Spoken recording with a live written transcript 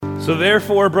So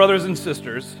therefore, brothers and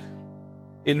sisters,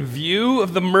 in view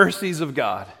of the mercies of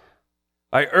God,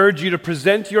 I urge you to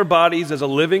present your bodies as a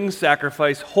living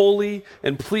sacrifice, holy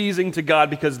and pleasing to God,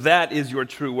 because that is your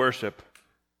true worship.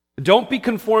 Don't be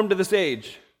conformed to this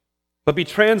age, but be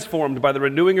transformed by the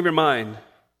renewing of your mind, so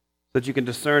that you can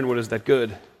discern what is that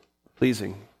good,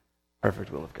 pleasing,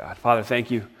 perfect will of God. Father, thank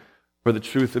you for the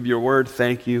truth of your word.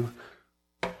 Thank you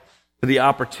for the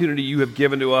opportunity you have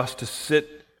given to us to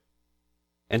sit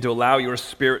and to allow your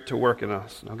Spirit to work in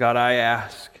us. Now, God, I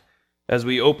ask, as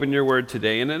we open your word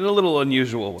today, and in a little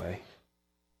unusual way,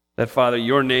 that, Father,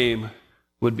 your name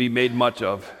would be made much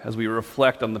of as we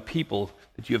reflect on the people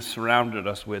that you have surrounded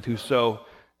us with, who so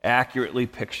accurately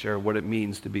picture what it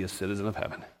means to be a citizen of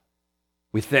heaven.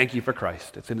 We thank you for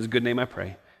Christ. It's in his good name I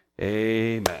pray.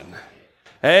 Amen.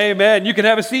 Amen. You can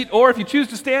have a seat, or if you choose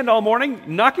to stand all morning,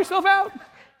 knock yourself out.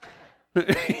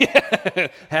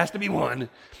 Has to be one.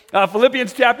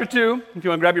 Philippians chapter 2. If you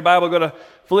want to grab your Bible, go to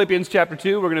Philippians chapter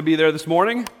 2. We're going to be there this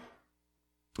morning.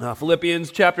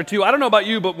 Philippians chapter 2. I don't know about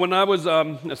you, but when I was,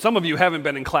 some of you haven't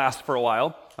been in class for a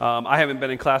while. I haven't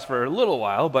been in class for a little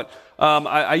while, but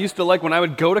I used to like when I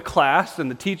would go to class and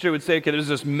the teacher would say, okay, there's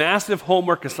this massive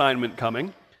homework assignment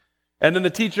coming. And then the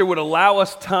teacher would allow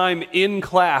us time in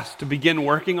class to begin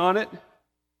working on it.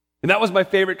 And that was my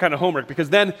favorite kind of homework,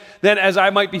 because then as I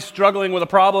might be struggling with a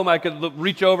problem, I could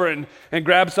reach over and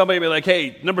grab somebody and be like,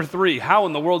 hey, number 3, how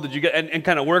in the world did you get, and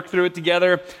kind of work through it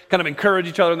together, kind of encourage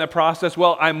each other in that process.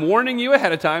 Well, I'm warning you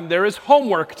ahead of time, there is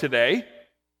homework today,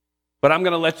 but I'm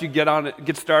going to let you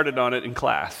get started on it in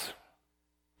class.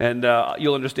 And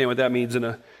you'll understand what that means in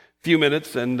a few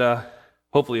minutes, and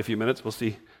hopefully a few minutes. We'll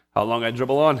see how long I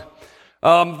dribble on.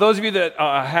 Those of you that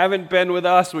haven't been with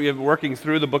us, we have been working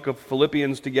through the book of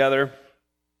Philippians together.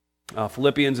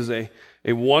 Philippians is a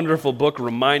wonderful book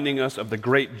reminding us of the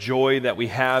great joy that we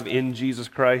have in Jesus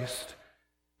Christ.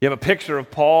 You have a picture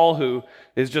of Paul, who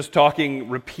is just talking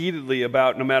repeatedly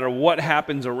about no matter what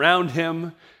happens around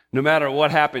him, no matter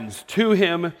what happens to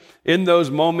him, in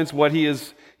those moments, what he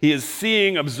is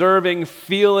seeing, observing,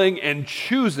 feeling, and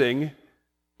choosing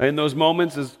in those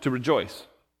moments is to rejoice.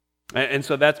 And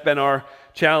so that's been our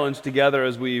challenge together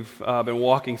as we've been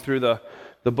walking through the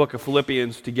book of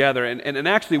Philippians together. And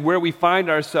actually where we find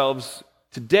ourselves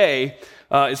today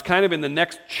is kind of in the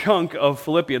next chunk of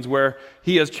Philippians, where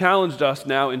he has challenged us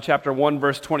now in chapter 1,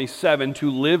 verse 27, to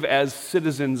live as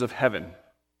citizens of heaven.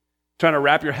 Trying to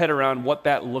wrap your head around what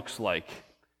that looks like.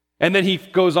 And then he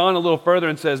goes on a little further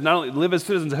and says, not only live as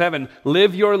citizens of heaven,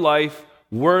 live your life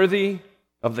worthy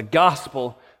of the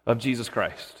gospel of Jesus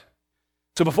Christ.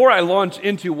 So before I launch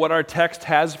into what our text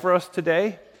has for us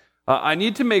today, I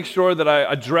need to make sure that I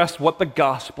address what the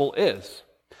gospel is.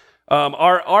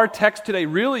 Our text today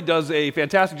really does a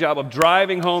fantastic job of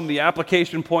driving home the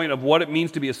application point of what it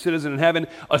means to be a citizen in heaven,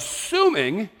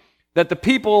 assuming that the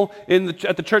people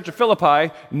at the church of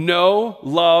Philippi know,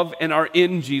 love, and are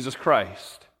in Jesus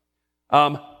Christ.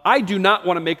 I do not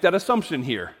want to make that assumption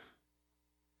here.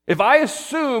 If I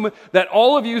assume that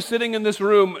all of you sitting in this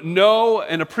room know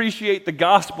and appreciate the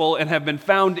gospel and have been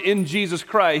found in Jesus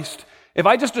Christ, if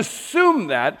I just assume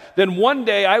that, then one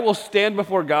day I will stand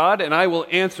before God and I will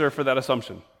answer for that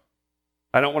assumption.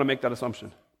 I don't want to make that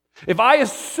assumption. If I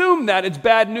assume that, it's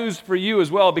bad news for you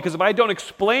as well, because if I don't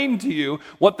explain to you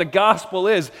what the gospel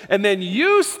is, and then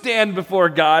you stand before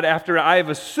God after I have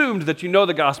assumed that you know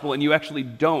the gospel and you actually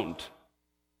don't,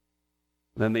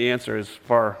 then the answer is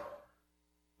far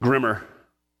grimmer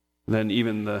than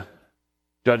even the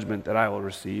judgment that I will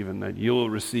receive, and that you'll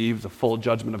receive the full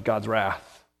judgment of God's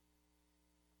wrath.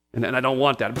 And I don't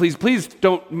want that. Please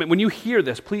don't, when you hear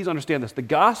this, please understand this. The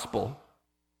gospel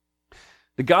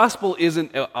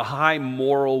isn't a high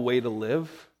moral way to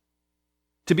live.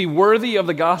 To be worthy of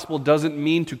the gospel doesn't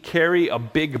mean to carry a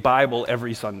big Bible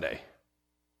every Sunday.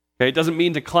 Okay? It doesn't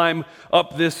mean to climb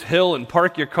up this hill and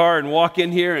park your car and walk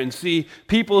in here and see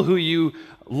people who you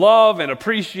love and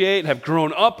appreciate, have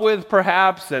grown up with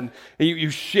perhaps, and you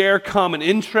share common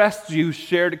interests, you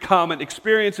share common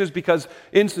experiences, because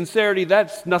in sincerity,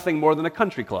 that's nothing more than a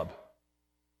country club.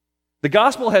 The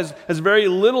gospel has very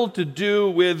little to do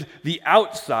with the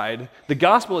outside. The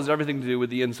gospel has everything to do with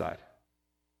the inside.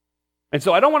 And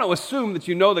so I don't want to assume that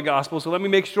you know the gospel, so let me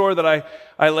make sure that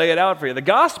I lay it out for you. The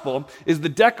gospel is the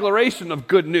declaration of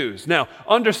good news. Now,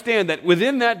 understand that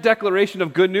within that declaration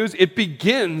of good news, it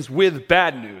begins with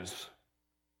bad news.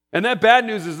 And that bad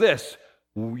news is this: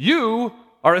 you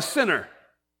are a sinner.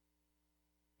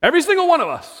 Every single one of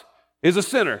us is a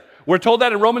sinner. We're told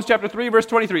that in Romans chapter 3, verse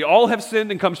 23. All have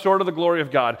sinned and come short of the glory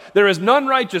of God. There is none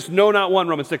righteous, no, not one,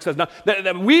 Romans 6 says.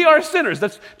 That we are sinners.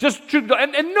 That's just true.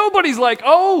 And nobody's like,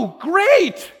 oh,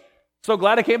 great. So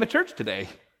glad I came to church today.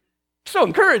 So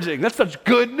encouraging. That's such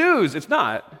good news. It's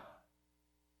not.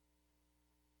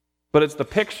 But it's the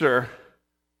picture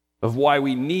of why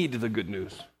we need the good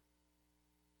news.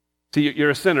 See,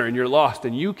 you're a sinner and you're lost,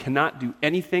 and you cannot do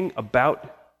anything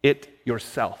about it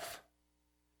yourself.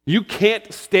 You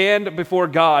can't stand before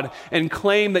God and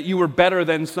claim that you were better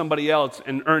than somebody else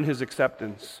and earn his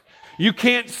acceptance. You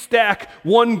can't stack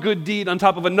one good deed on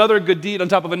top of another good deed on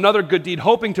top of another good deed,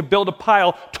 hoping to build a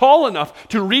pile tall enough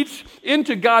to reach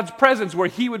into God's presence where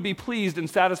he would be pleased and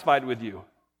satisfied with you.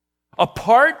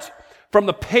 Apart from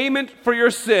the payment for your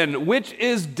sin, which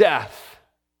is death,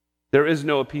 there is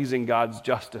no appeasing God's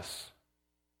justice.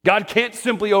 God can't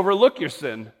simply overlook your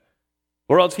sin,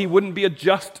 or else he wouldn't be a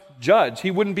just judge. He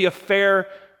wouldn't be a fair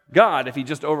God if he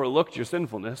just overlooked your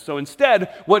sinfulness. So instead,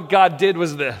 what God did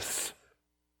was this.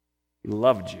 He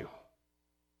loved you.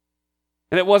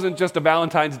 And it wasn't just a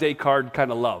Valentine's Day card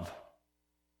kind of love.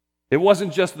 It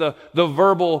wasn't just the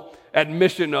verbal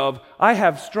admission of, I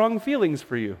have strong feelings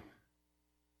for you.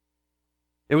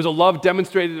 It was a love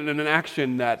demonstrated in an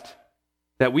action that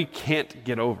we can't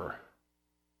get over.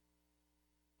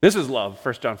 This is love,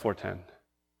 1 John 4:10.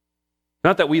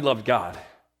 Not that we loved God,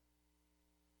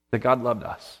 that God loved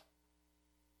us.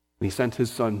 And he sent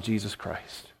his son, Jesus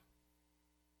Christ.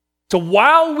 So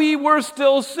while we were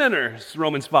still sinners,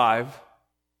 Romans 5,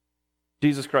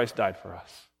 Jesus Christ died for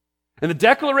us. And the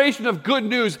declaration of good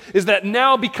news is that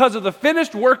now, because of the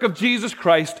finished work of Jesus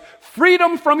Christ,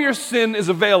 freedom from your sin is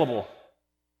available.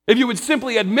 If you would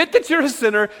simply admit that you're a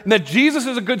sinner and that Jesus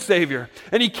is a good Savior,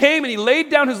 and he came and he laid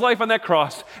down his life on that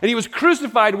cross, and he was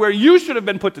crucified where you should have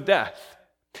been put to death.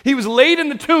 He was laid in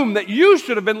the tomb that you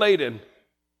should have been laid in.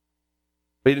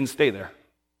 But he didn't stay there.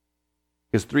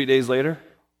 Because 3 days later,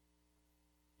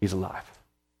 he's alive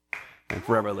and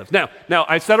forever lives. Now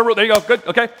I set a rule. There you go. Good.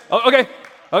 Okay. Okay,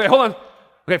 hold on.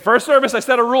 Okay, first service, I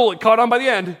set a rule. It caught on by the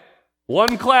end.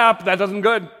 One clap, that doesn't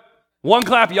good. One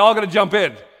clap, y'all got to jump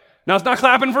in. Now, it's not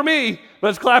clapping for me, but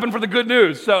it's clapping for the good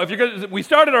news. So if you're good, we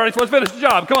started already, so let's finish the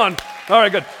job. Come on. All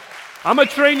right, good. I'm going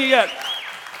to train you yet.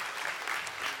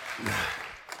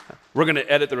 We're going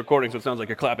to edit the recording so it sounds like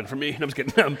you're clapping for me. No, I'm just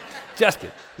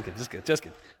kidding. Just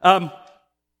kidding.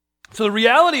 So the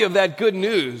reality of that good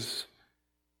news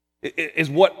is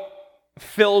what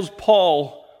fills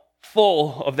Paul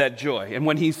full of that joy. And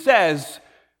when he says,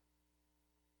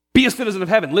 be a citizen of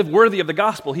heaven, live worthy of the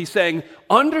gospel, he's saying,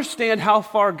 understand how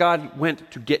far God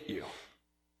went to get you.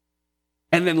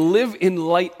 And then live in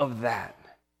light of that.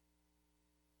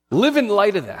 Live in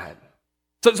light of that.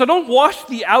 So don't wash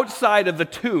the outside of the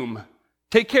tomb.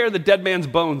 Take care of the dead man's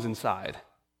bones inside.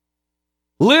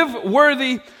 Live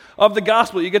worthy of the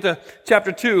gospel. You get to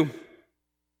chapter 2.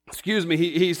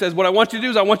 He says, what I want you to do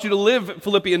is I want you to live,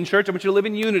 Philippian church, I want you to live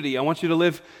in unity. I want you to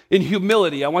live in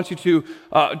humility. I want you to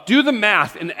do the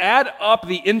math and add up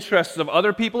the interests of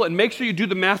other people and make sure you do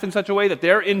the math in such a way that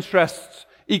their interests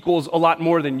equals a lot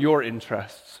more than your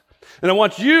interests. And I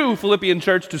want you, Philippian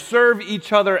church, to serve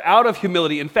each other out of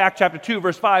humility. In fact, chapter 2,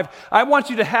 verse 5, I want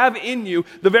you to have in you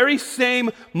the very same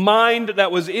mind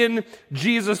that was in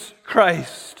Jesus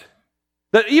Christ.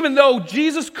 That even though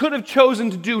Jesus could have chosen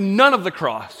to do none of the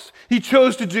cross, he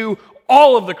chose to do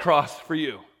all of the cross for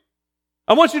you.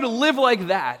 I want you to live like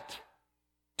that.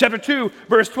 Chapter 2,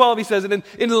 verse 12, he says, and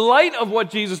in light of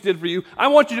what Jesus did for you, I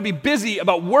want you to be busy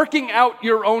about working out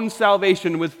your own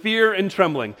salvation with fear and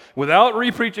trembling. Without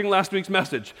re-preaching last week's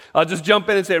message, I'll just jump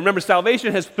in and say, remember,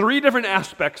 salvation has 3 different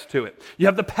aspects to it. You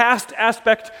have the past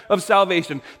aspect of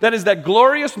salvation. That is that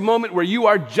glorious moment where you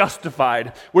are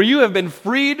justified, where you have been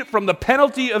freed from the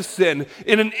penalty of sin.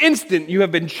 In an instant, you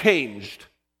have been changed.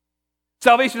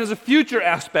 Salvation is a future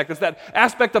aspect. It's that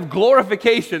aspect of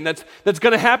glorification that's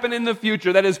going to happen in the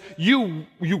future. That is, you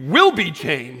will be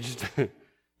changed.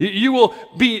 You will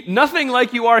be nothing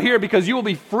like you are here because you will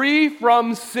be free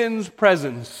from sin's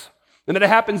presence. And that it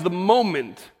happens the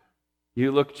moment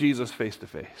you look Jesus face to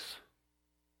face.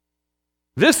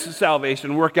 This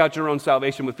salvation, work out your own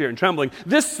salvation with fear and trembling.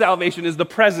 This salvation is the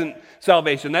present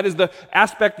salvation. That is the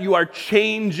aspect you are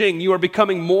changing. You are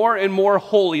becoming more and more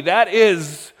holy. That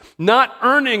is not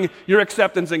earning your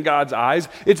acceptance in God's eyes.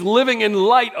 It's living in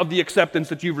light of the acceptance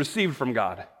that you've received from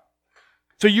God.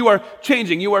 So you are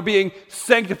changing. You are being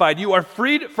sanctified. You are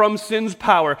freed from sin's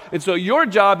power. And so your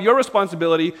job, your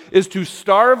responsibility is to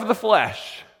starve the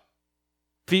flesh,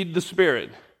 feed the spirit,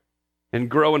 and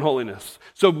grow in holiness.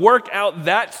 So work out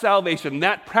that salvation,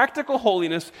 that practical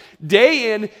holiness,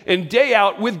 day in and day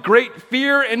out with great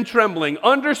fear and trembling,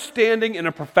 understanding in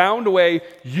a profound way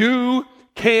you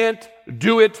can't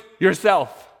do it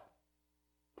yourself.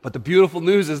 But the beautiful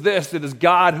news is this: it is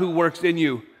God who works in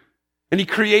you. And he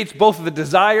creates both the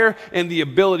desire and the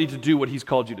ability to do what he's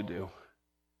called you to do.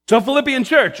 So Philippian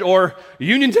church or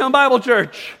Uniontown Bible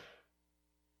Church,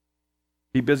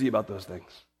 be busy about those things.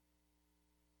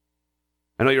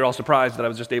 I know you're all surprised that I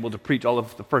was just able to preach all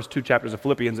of the first 2 chapters of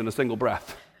Philippians in a single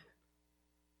breath.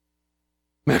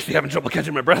 I'm actually having trouble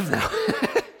catching my breath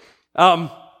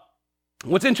now.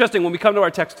 What's interesting when we come to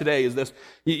our text today is this.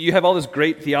 You have all this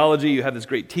great theology, you have this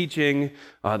great teaching,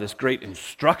 this great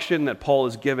instruction that Paul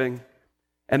is giving.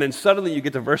 And then suddenly you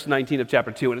get to verse 19 of chapter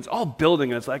 2, and it's all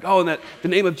building, and it's like, oh, in the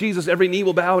name of Jesus, every knee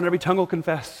will bow and every tongue will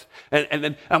confess. And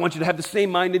then I want you to have the same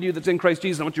mind in you that's in Christ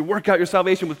Jesus. I want you to work out your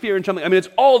salvation with fear and trembling. I mean, it's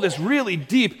all this really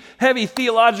deep, heavy,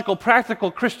 theological, practical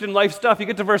Christian life stuff. You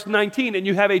get to verse 19, and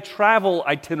you have a travel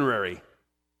itinerary.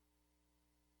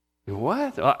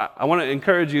 What? I want to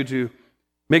encourage you to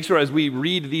make sure as we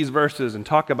read these verses and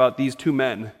talk about these 2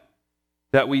 men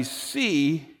that we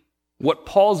see what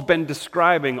Paul's been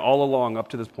describing all along up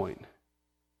to this point.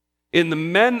 In the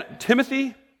men,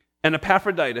 Timothy and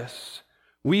Epaphroditus,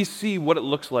 we see what it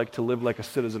looks like to live like a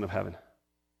citizen of heaven.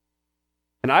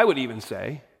 And I would even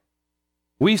say,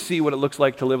 we see what it looks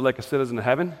like to live like a citizen of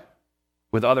heaven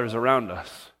with others around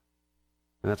us.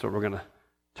 And that's what we're going to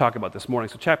talk about this morning.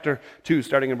 So chapter 2,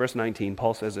 starting in verse 19,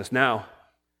 Paul says this, "Now,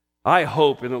 I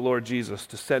hope in the Lord Jesus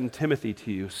to send Timothy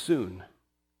to you soon,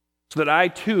 so that I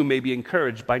too may be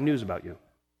encouraged by news about you.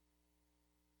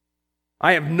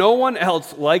 I have no one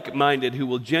else like-minded who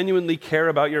will genuinely care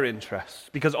about your interests,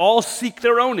 because all seek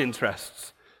their own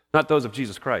interests, not those of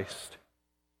Jesus Christ.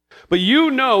 But you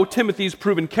know Timothy's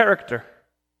proven character,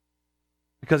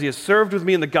 because he has served with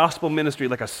me in the gospel ministry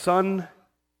like a son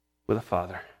with a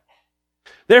father.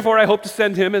 Therefore, I hope to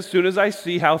send him as soon as I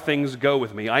see how things go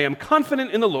with me. I am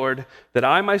confident in the Lord that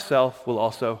I myself will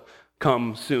also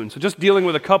come soon." So just dealing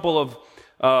with a couple of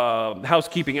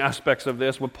housekeeping aspects of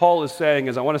this, what Paul is saying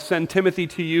is, I want to send Timothy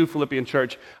to you, Philippian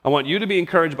church. I want you to be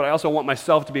encouraged, but I also want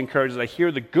myself to be encouraged as I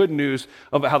hear the good news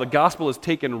of how the gospel has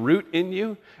taken root in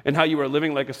you and how you are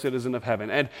living like a citizen of heaven.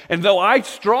 And though I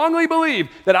strongly believe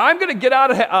that I'm going to get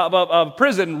out of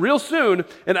prison real soon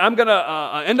and I'm going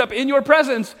to end up in your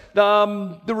presence,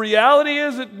 the reality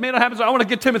is it may not happen, so I want to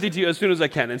get Timothy to you as soon as I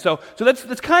can. And so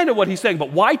that's kind of what he's saying.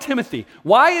 But why Timothy?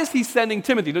 Why is he sending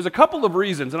Timothy? There's a couple of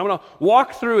reasons, and I'm going to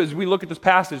walk through as we look at this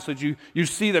passage so that you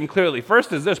see them clearly.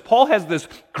 First is this: Paul has this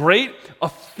great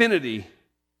affinity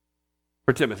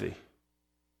for Timothy.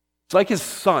 It's like his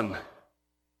son.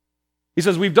 He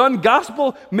says, we've done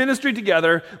gospel ministry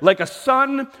together like a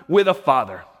son with a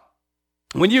father.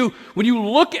 When you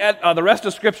look at the rest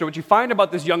of Scripture, what you find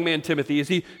about this young man Timothy is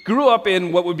he grew up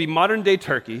in what would be modern-day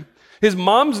Turkey. His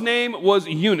mom's name was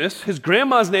Eunice, his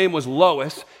grandma's name was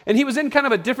Lois, and he was in kind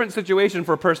of a different situation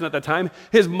for a person at that time.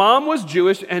 His mom was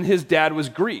Jewish and his dad was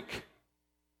Greek.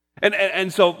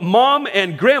 And so mom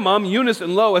and grandmom, Eunice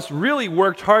and Lois, really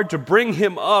worked hard to bring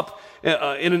him up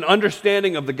in an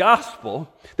understanding of the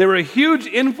gospel. They were a huge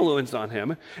influence on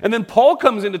him. And then Paul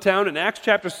comes into town in Acts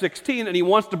chapter 16, and he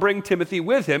wants to bring Timothy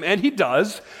with him, and he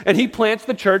does, and he plants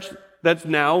the church that's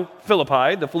now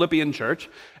Philippi, the Philippian church,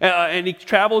 and he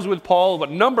travels with Paul a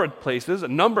number of places, a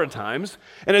number of times,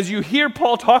 and as you hear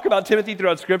Paul talk about Timothy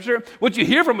throughout Scripture, what you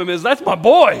hear from him is, that's my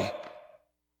boy.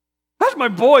 That's my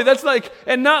boy. That's like,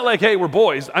 and not like, hey, we're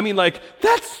boys. I mean like,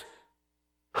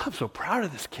 I'm so proud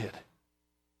of this kid.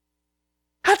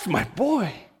 That's my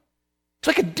boy. It's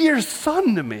like a dear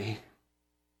son to me.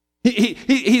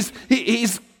 He's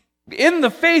in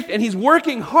the faith, and he's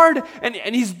working hard,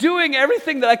 and he's doing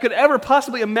everything that I could ever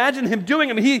possibly imagine him doing.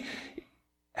 I mean,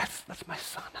 that's my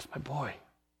son, that's my boy.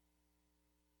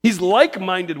 He's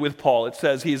like-minded with Paul. It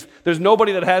says there's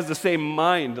nobody that has the same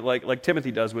mind like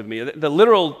Timothy does with me. The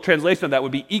literal translation of that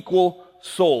would be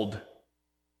equal-souled.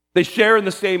 They share in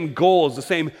the same goals, the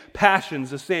same passions,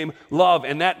 the same love,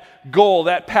 and that goal,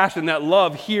 that passion, that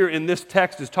love here in this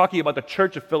text is talking about the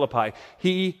church of Philippi.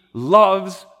 He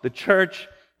loves the church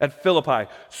at Philippi,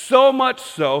 so much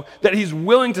so that he's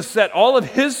willing to set all of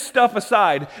his stuff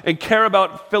aside and care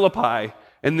about Philippi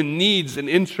and the needs and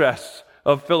interests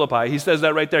of Philippi. He says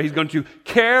that right there. He's going to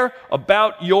care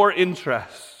about your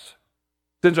interests.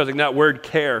 It's interesting, that word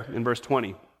care in verse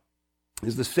 20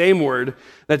 is the same word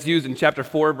that's used in chapter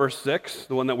 4, verse 6,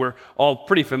 the one that we're all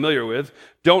pretty familiar with.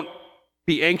 Don't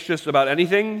be anxious about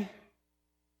anything.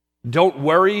 Don't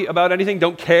worry about anything.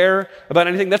 Don't care about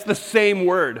anything. That's the same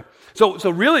word. So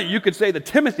really, you could say that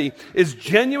Timothy is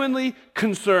genuinely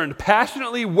concerned,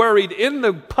 passionately worried in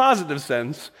the positive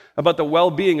sense about the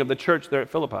well-being of the church there at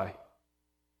Philippi.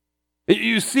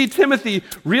 You see Timothy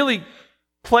really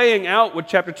playing out what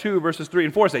chapter 2, verses 3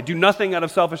 and 4 say. Do nothing out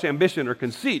of selfish ambition or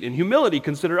conceit. In humility,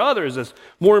 consider others as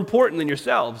more important than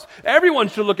yourselves. Everyone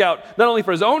should look out not only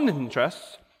for his own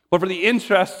interests, but for the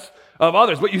interests of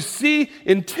others. What you see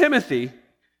in Timothy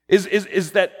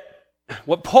is that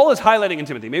what Paul is highlighting in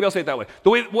Timothy, maybe I'll say it that way.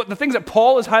 The things that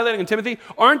Paul is highlighting in Timothy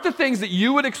aren't the things that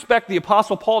you would expect the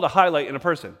Apostle Paul to highlight in a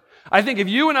person. I think if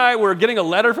you and I were getting a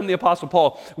letter from the Apostle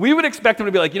Paul, we would expect him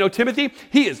to be like, Timothy,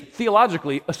 he is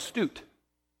theologically astute.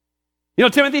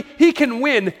 Timothy, he can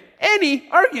win any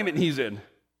argument he's in.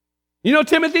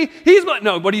 Timothy,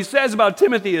 what he says about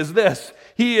Timothy is this: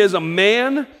 he is a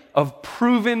man of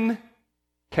proven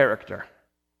character.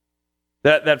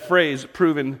 That phrase,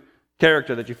 proven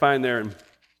character, that you find there in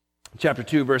chapter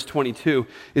 2, verse 22,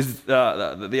 is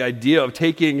the idea of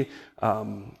taking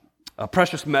a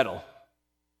precious metal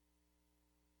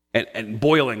and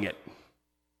boiling it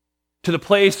to the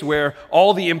place where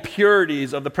all the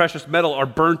impurities of the precious metal are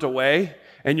burnt away,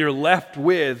 and you're left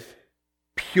with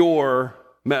pure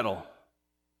metal.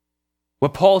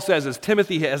 What Paul says is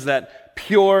Timothy has that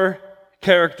pure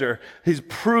character, his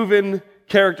proven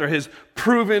character, his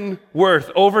proven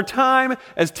worth. Over time,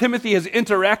 as Timothy has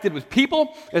interacted with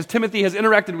people, as Timothy has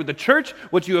interacted with the church,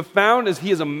 what you have found is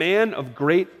he is a man of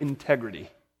great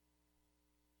integrity.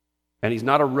 And he's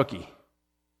not a rookie.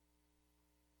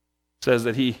 It says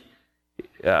that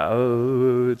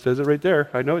it says it right there.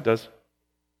 I know it does.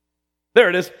 There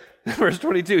it is. Verse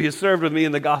 22, he served with me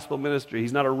in the gospel ministry.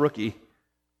 He's not a rookie.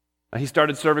 He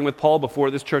started serving with Paul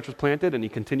before this church was planted, and he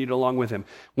continued along with him.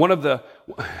 I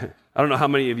don't know how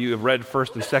many of you have read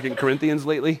 1st and 2nd Corinthians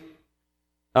lately.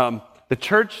 The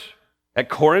church at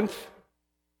Corinth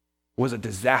was a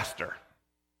disaster.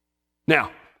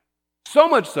 Now, so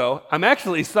much so, I'm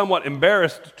actually somewhat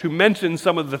embarrassed to mention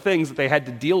some of the things that they had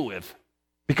to deal with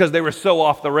because they were so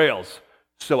off the rails.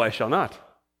 So I shall not.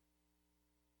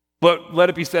 But let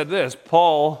it be said this: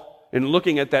 Paul, in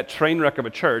looking at that train wreck of a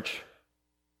church,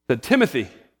 said, Timothy,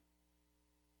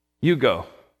 you go.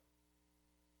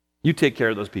 You take care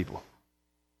of those people.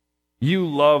 You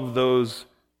love those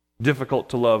difficult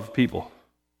to love people.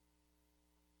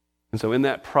 And so in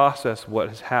that process, what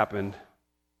has happened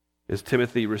is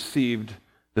Timothy received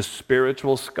the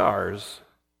spiritual scars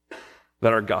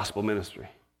that are gospel ministry.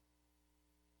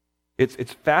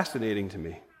 It's fascinating to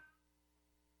me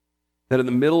that in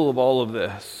the middle of all of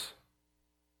this,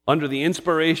 under the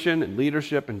inspiration and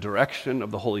leadership and direction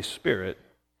of the Holy Spirit,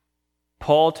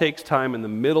 Paul takes time in the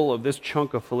middle of this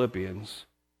chunk of Philippians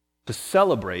to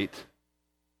celebrate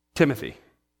Timothy,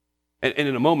 and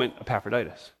in a moment,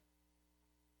 Epaphroditus.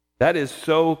 That is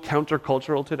so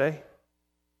countercultural today.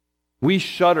 We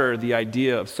shudder the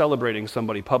idea of celebrating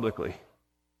somebody publicly.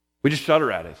 We just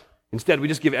shudder at it. Instead, we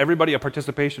just give everybody a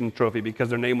participation trophy because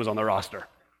their name was on the roster.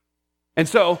 And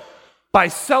so, by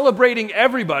celebrating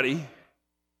everybody,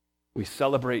 we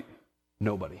celebrate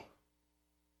nobody.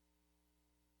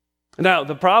 Now,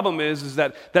 the problem is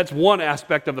that that's one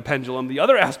aspect of the pendulum. The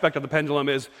other aspect of the pendulum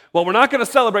is, well, we're not going to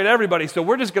celebrate everybody, so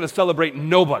we're just going to celebrate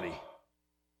nobody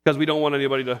because we don't want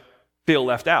anybody to feel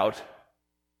left out.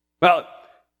 Well,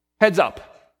 heads up.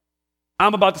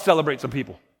 I'm about to celebrate some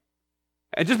people.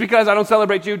 And just because I don't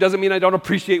celebrate you doesn't mean I don't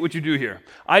appreciate what you do here.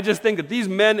 I just think that these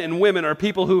men and women are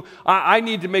people who I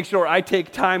need to make sure I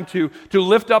take time to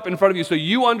lift up in front of you so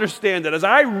you understand that as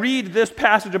I read this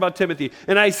passage about Timothy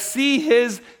and I see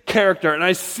his character and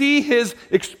I see his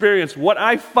experience, what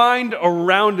I find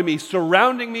around me,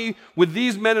 surrounding me with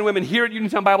these men and women here at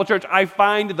Uniontown Bible Church, I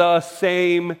find the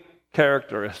same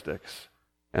characteristics,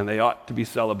 and they ought to be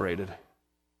celebrated.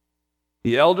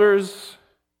 The elders,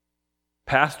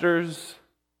 pastors,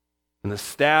 and the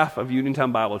staff of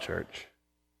Uniontown Bible Church,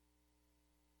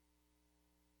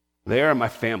 they are my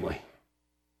family.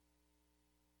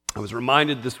 I was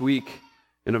reminded this week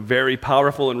in a very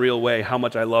powerful and real way how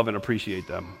much I love and appreciate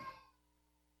them.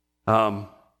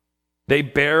 They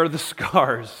bear the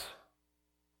scars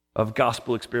of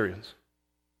gospel experience.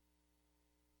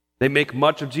 They make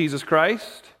much of Jesus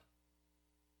Christ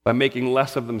by making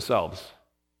less of themselves.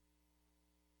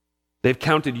 They've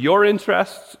counted your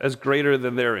interests as greater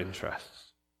than their interests.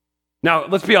 Now,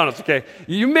 let's be honest, okay?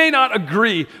 You may not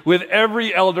agree with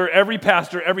every elder, every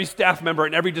pastor, every staff member,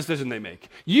 and every decision they make.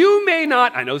 You may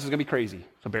not, I know this is going to be crazy,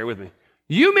 so bear with me.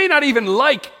 You may not even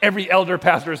like every elder,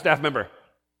 pastor, or staff member.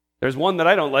 There's one that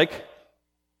I don't like.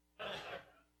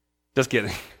 Just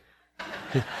kidding.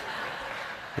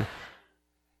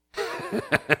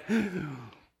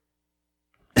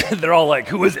 They're all like,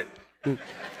 who is it?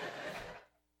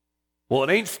 Well, it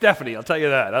ain't Stephanie, I'll tell you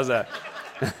that. How's that?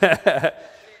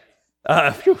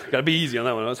 Gotta be easy on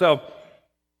that one. So,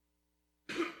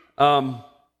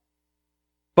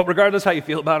 But regardless how you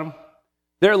feel about them,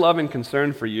 their love and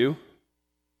concern for you,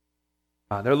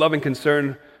 their love and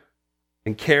concern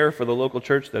and care for the local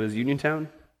church that is Uniontown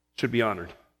should be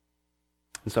honored.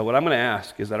 And so what I'm going to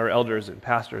ask is that our elders and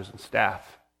pastors and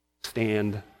staff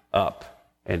stand up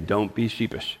and don't be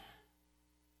sheepish.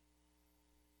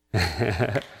 All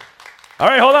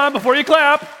right, hold on before you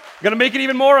clap. I'm going to make it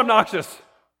even more obnoxious.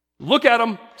 Look at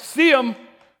them, see them.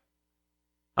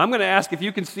 I'm going to ask if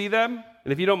you can see them,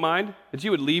 and if you don't mind, that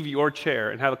you would leave your chair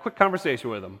and have a quick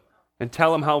conversation with them and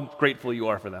tell them how grateful you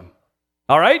are for them.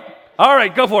 All right? All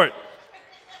right, go for it.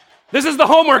 This is the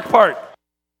homework part.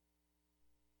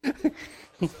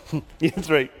 That's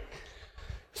right.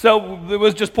 So it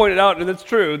was just pointed out, and it's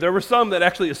true, there were some that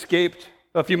actually escaped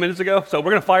a few minutes ago, so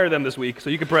we're going to fire them this week, so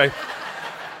you can pray.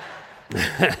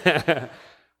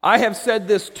 I have said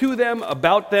this to them,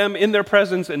 about them, in their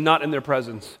presence and not in their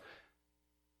presence.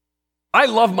 I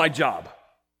love my job.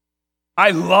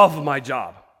 I love my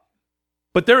job.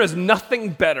 But there is nothing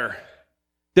better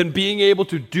than being able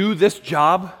to do this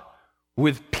job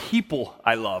with people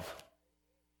I love.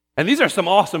 And these are some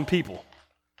awesome people.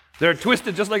 They're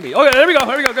twisted just like me. Okay, there we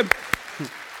go, good.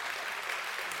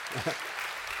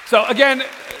 So again,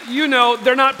 you know,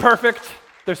 they're not perfect.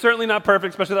 They're certainly not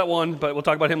perfect, especially that one, but we'll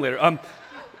talk about him later.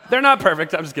 They're not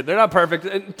perfect. I'm just kidding. They're not perfect.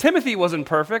 And Timothy wasn't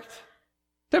perfect.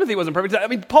 I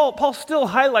mean, Paul still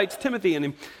highlights Timothy,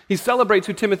 and he celebrates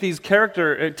who Timothy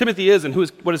is and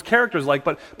what his character is like,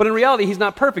 but in reality, he's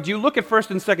not perfect. You look at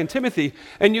 1st and 2nd Timothy,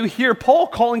 and you hear Paul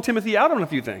calling Timothy out on a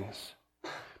few things.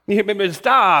 You hear,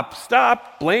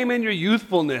 stop blaming your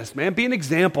youthfulness, man. Be an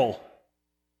example.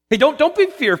 Hey, don't be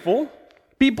fearful.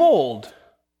 Be bold.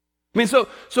 I mean, so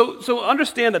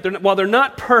understand that while they're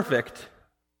not perfect,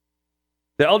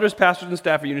 the elders, pastors, and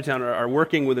staff at Uniontown are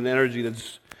working with an energy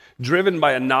that's driven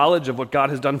by a knowledge of what God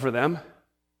has done for them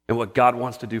and what God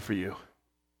wants to do for you.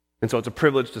 And so it's a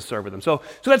privilege to serve with them. So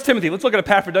that's Timothy. Let's look at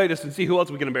Epaphroditus and see who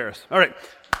else we can embarrass. All right.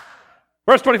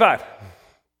 Verse 25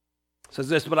 says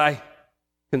this, "But I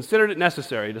considered it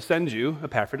necessary to send you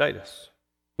Epaphroditus,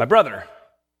 my brother,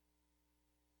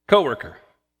 co-worker,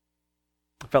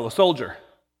 fellow soldier,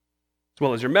 as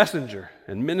well as your messenger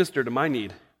and minister to my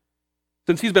need,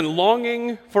 since he's been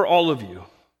longing for all of you.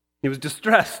 He was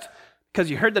distressed because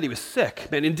you heard that he was sick.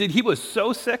 And indeed, he was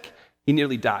so sick, he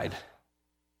nearly died.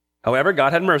 However,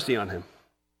 God had mercy on him,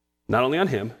 not only on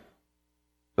him,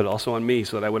 but also on me,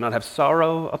 so that I would not have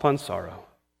sorrow upon sorrow.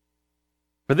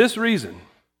 For this reason,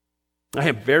 I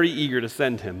am very eager to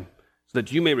send him, so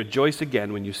that you may rejoice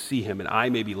again when you see him, and I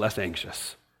may be less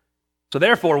anxious. So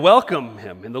therefore, welcome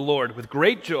him in the Lord with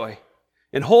great joy,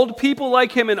 and hold people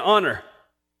like him in honor,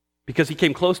 because he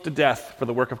came close to death for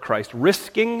the work of Christ,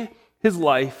 risking his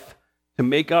life to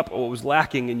make up what was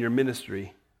lacking in your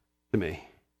ministry to me."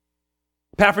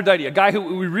 Epaphroditus, a guy who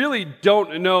we really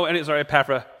don't know,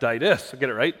 Epaphroditus, get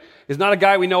it right, is not a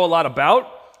guy we know a lot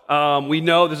about. We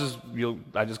know,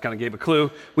 I just kind of gave a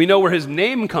clue, we know where his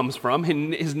name comes from.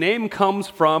 His name comes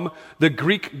from the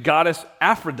Greek goddess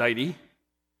Aphrodite,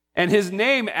 and his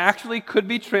name actually could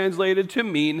be translated to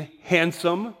mean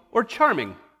handsome or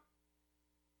charming.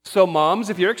 So moms,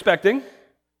 if you're expecting,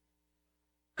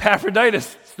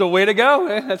 Epaphroditus, it's the way to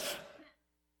go.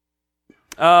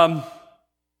 So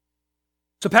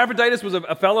Epaphroditus was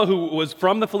a fellow who was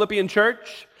from the Philippian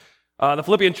church. The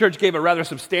Philippian church gave a rather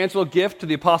substantial gift to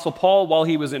the Apostle Paul while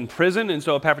he was in prison, and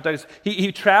so Epaphroditus,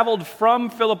 he traveled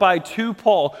from Philippi to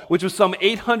Paul, which was some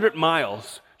 800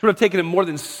 miles. It would have taken him more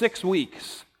than 6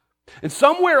 weeks. And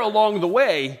somewhere along the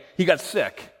way, he got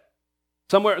sick.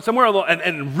 Somewhere along,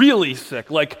 and really sick,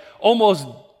 like almost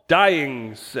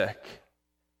dying sick.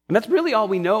 And that's really all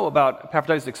we know about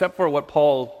Epaphroditus, except for what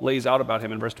Paul lays out about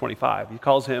him in verse 25. He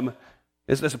calls him,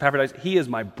 this Epaphroditus, he is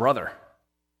my brother.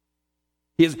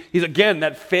 He's again,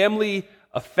 that family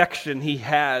affection he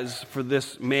has for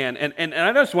this man. And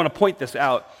I just want to point this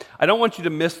out. I don't want you to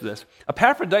miss this.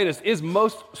 Epaphroditus is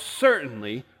most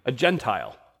certainly a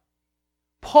Gentile.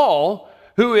 Paul,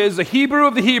 who is a Hebrew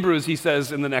of the Hebrews, he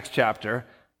says in the next chapter,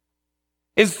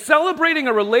 is celebrating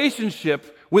a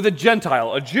relationship with a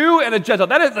Gentile, a Jew and a Gentile.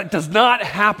 That does not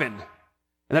happen.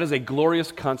 And that is a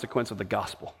glorious consequence of the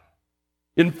gospel.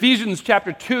 In Ephesians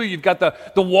chapter 2, you've got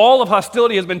the wall of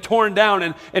hostility has been torn down,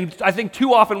 and I think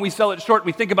too often we sell it short.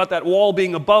 We think about that wall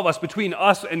being above us, between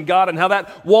us and God, and how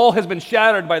that wall has been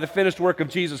shattered by the finished work of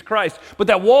Jesus Christ. But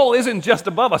that wall isn't just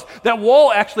above us. That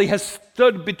wall actually has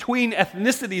stood between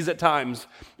ethnicities at times.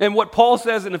 And what Paul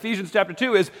says in Ephesians chapter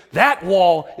 2 is, that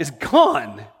wall is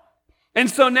gone. And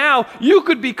so now, you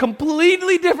could be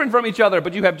completely different from each other,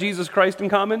 but you have Jesus Christ in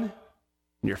common and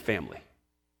your family.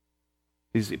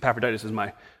 Epaphroditus is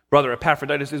my brother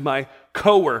Epaphroditus is my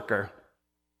co-worker.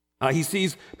 He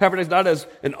sees Epaphroditus not as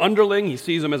an underling, he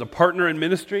sees him as a partner in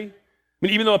ministry. I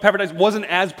mean, even though Epaphroditus wasn't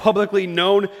as publicly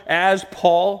known as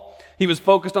Paul, he was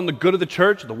focused on the good of the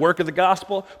church, the work of the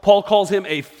gospel. Paul calls him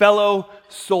a fellow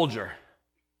soldier.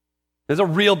 There's a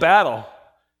real battle.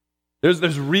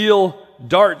 There's real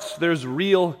darts, there's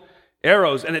real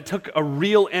arrows, and it took a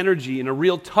real energy and a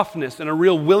real toughness and a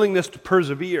real willingness to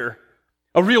persevere,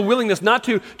 a real willingness not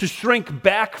to shrink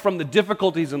back from the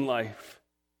difficulties in life,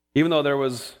 even though there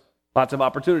was lots of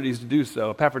opportunities to do so.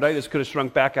 Epaphroditus could have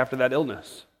shrunk back after that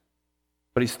illness,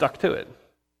 but he stuck to it.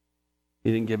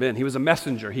 He didn't give in. He was a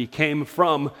messenger. He came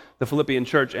from the Philippian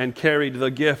church and carried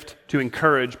the gift to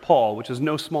encourage Paul, which is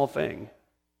no small thing.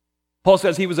 Paul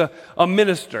says he was a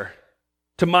minister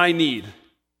to my need.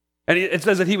 And it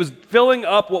says that he was filling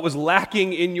up what was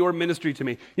lacking in your ministry to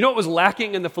me. You know what was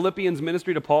lacking in the Philippians'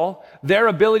 ministry to Paul? Their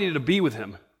ability to be with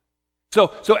him.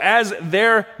 So as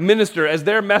their minister, as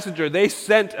their messenger, they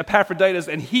sent Epaphroditus,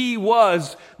 and he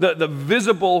was the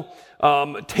visible,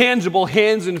 tangible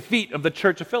hands and feet of the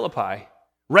church of Philippi,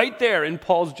 right there in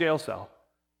Paul's jail cell.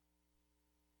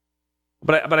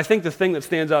 But I think the thing that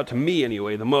stands out to me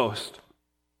anyway the most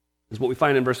is what we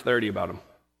find in verse 30 about him.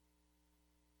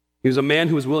 He was a man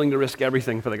who was willing to risk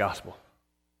everything for the gospel.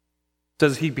 It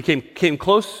says he came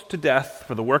close to death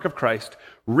for the work of Christ,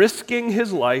 risking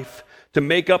his life to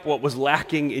make up what was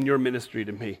lacking in your ministry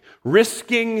to me.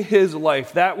 Risking his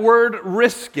life. That word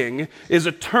risking is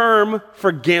a term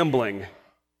for gambling.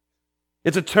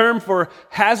 It's a term for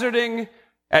hazarding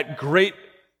at great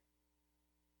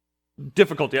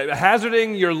difficulty,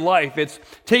 hazarding your life. It's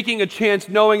taking a chance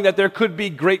knowing that there could be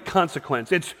great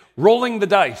consequence. It's rolling the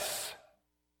dice.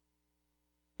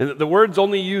 And the word's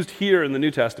only used here in the New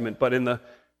Testament, but in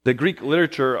the Greek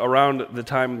literature around the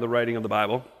time of the writing of the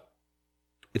Bible,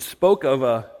 it spoke of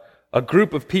a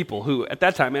group of people who, at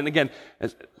that time, and again,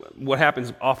 what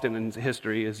happens often in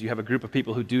history is you have a group of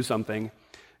people who do something,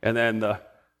 and then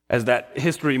as that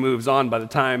history moves on, by the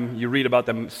time you read about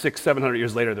them 600-700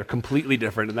 years later, they're completely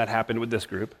different, and that happened with this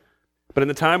group. But in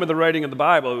the time of the writing of the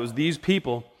Bible, it was these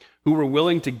people who were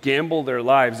willing to gamble their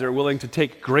lives. They were willing to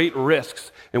take great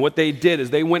risks. And what they did is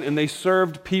they went and they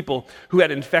served people who had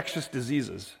infectious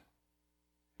diseases.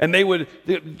 And they would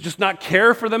just not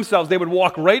care for themselves. They would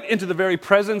walk right into the very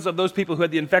presence of those people who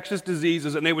had the infectious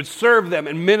diseases, and they would serve them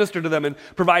and minister to them and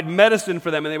provide medicine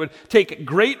for them. And they would take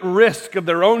great risk of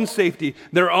their own safety,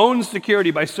 their own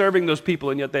security by serving those people,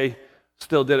 and yet they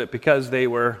still did it because they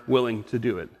were willing to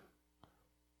do it.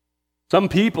 Some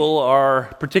people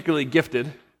are particularly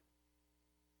gifted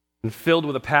and filled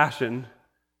with a passion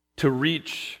to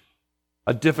reach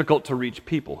a difficult-to-reach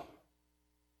people.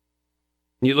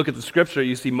 And you look at the scripture,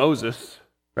 you see Moses,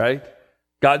 right?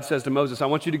 God says to Moses, I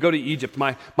want you to go to Egypt.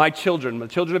 My children, the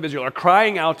children of Israel, are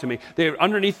crying out to me. They are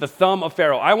underneath the thumb of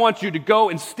Pharaoh. I want you to go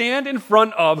and stand in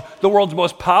front of the world's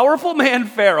most powerful man,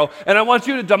 Pharaoh, and I want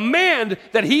you to demand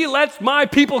that he lets my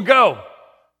people go.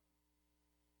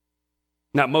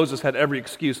 Now, Moses had every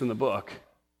excuse in the book.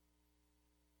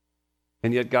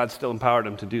 And yet God still empowered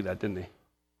him to do that, didn't he?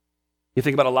 You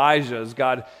think about Elijah, as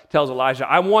God tells Elijah,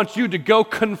 I want you to go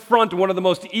confront one of the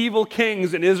most evil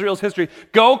kings in Israel's history.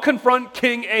 Go confront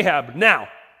King Ahab now.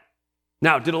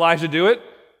 Now, did Elijah do it?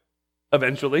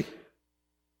 Eventually.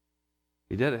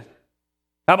 He did it.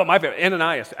 How about my favorite?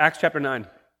 Ananias, Acts chapter 9.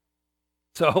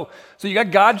 So you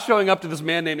got God showing up to this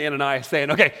man named Ananias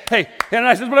saying, okay, hey,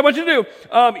 Ananias, this is what I want you to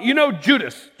do. You know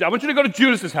Judas. I want you to go to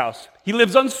Judas's house. He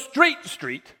lives on Straight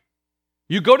Street.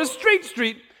 You go to Straight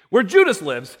Street where Judas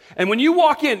lives, and when you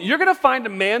walk in, you're going to find a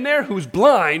man there who's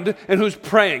blind and who's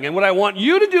praying. And what I want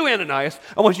you to do, Ananias,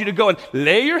 I want you to go and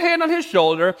lay your hand on his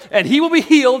shoulder, and he will be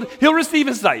healed. He'll receive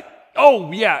his sight.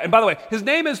 Oh, yeah, and by the way, his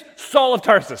name is Saul of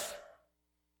Tarsus.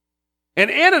 And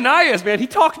Ananias, man, he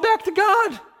talks back to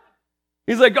God.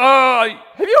 He's like, have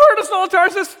you heard of Saul of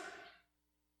Tarsus?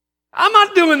 I'm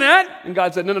not doing that. And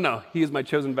God said, no, he is my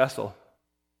chosen vessel.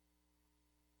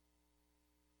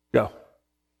 Go.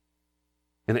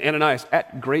 And Ananias,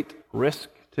 at great risk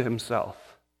to himself,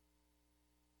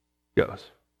 goes.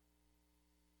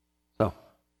 So,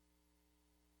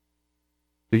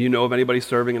 do you know of anybody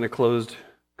serving in a closed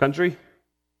country?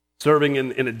 Serving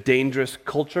in a dangerous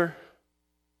culture?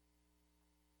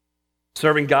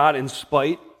 Serving God in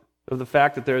spite of the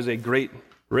fact that there is a great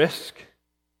risk?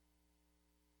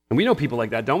 And we know people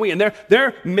like that, don't we? And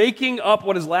they're making up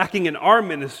what is lacking in our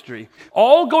ministry.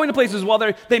 All going to places, while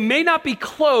they may not be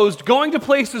closed, going to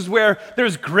places where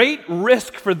there's great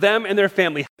risk for them and their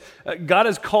family. God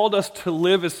has called us to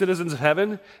live as citizens of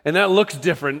heaven, and that looks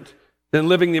different than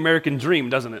living the American dream,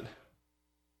 doesn't it?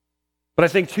 But I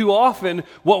think too often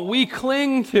what we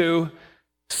cling to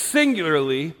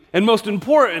singularly and most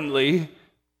importantly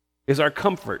is our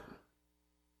comfort.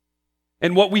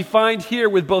 And what we find here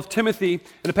with both Timothy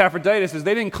and Epaphroditus is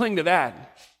they didn't cling to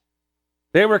that.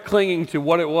 They were clinging to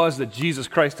what it was that Jesus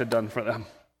Christ had done for them.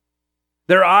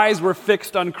 Their eyes were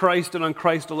fixed on Christ and on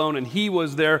Christ alone, and he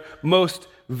was their most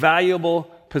valuable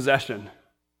possession.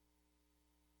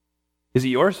 Is he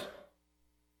yours?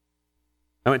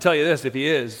 I'm going to tell you this, if he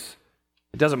is,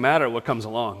 it doesn't matter what comes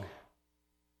along.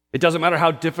 It doesn't matter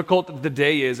how difficult the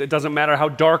day is. It doesn't matter how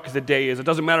dark the day is. It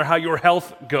doesn't matter how your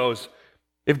health goes.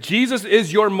 If Jesus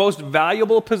is your most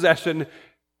valuable possession,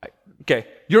 okay,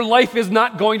 your life is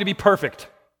not going to be perfect.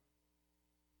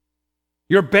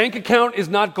 Your bank account is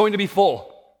not going to be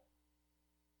full.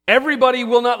 Everybody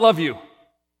will not love you.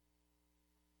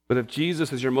 But if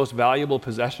Jesus is your most valuable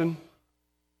possession,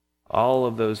 all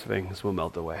of those things will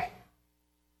melt away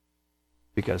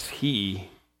because he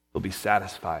will be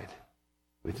satisfied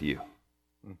with you.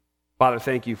 Father,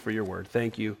 thank you for your word.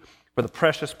 Thank you for the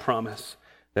precious promise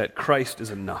that Christ is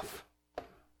enough.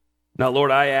 Now,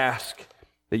 Lord, I ask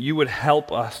that you would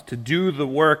help us to do the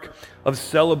work of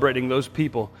celebrating those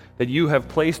people that you have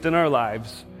placed in our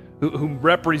lives who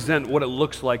represent what it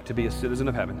looks like to be a citizen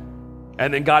of heaven.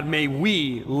 And then, God, may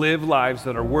we live lives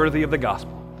that are worthy of the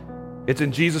gospel. It's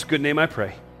in Jesus' good name I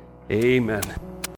pray. Amen.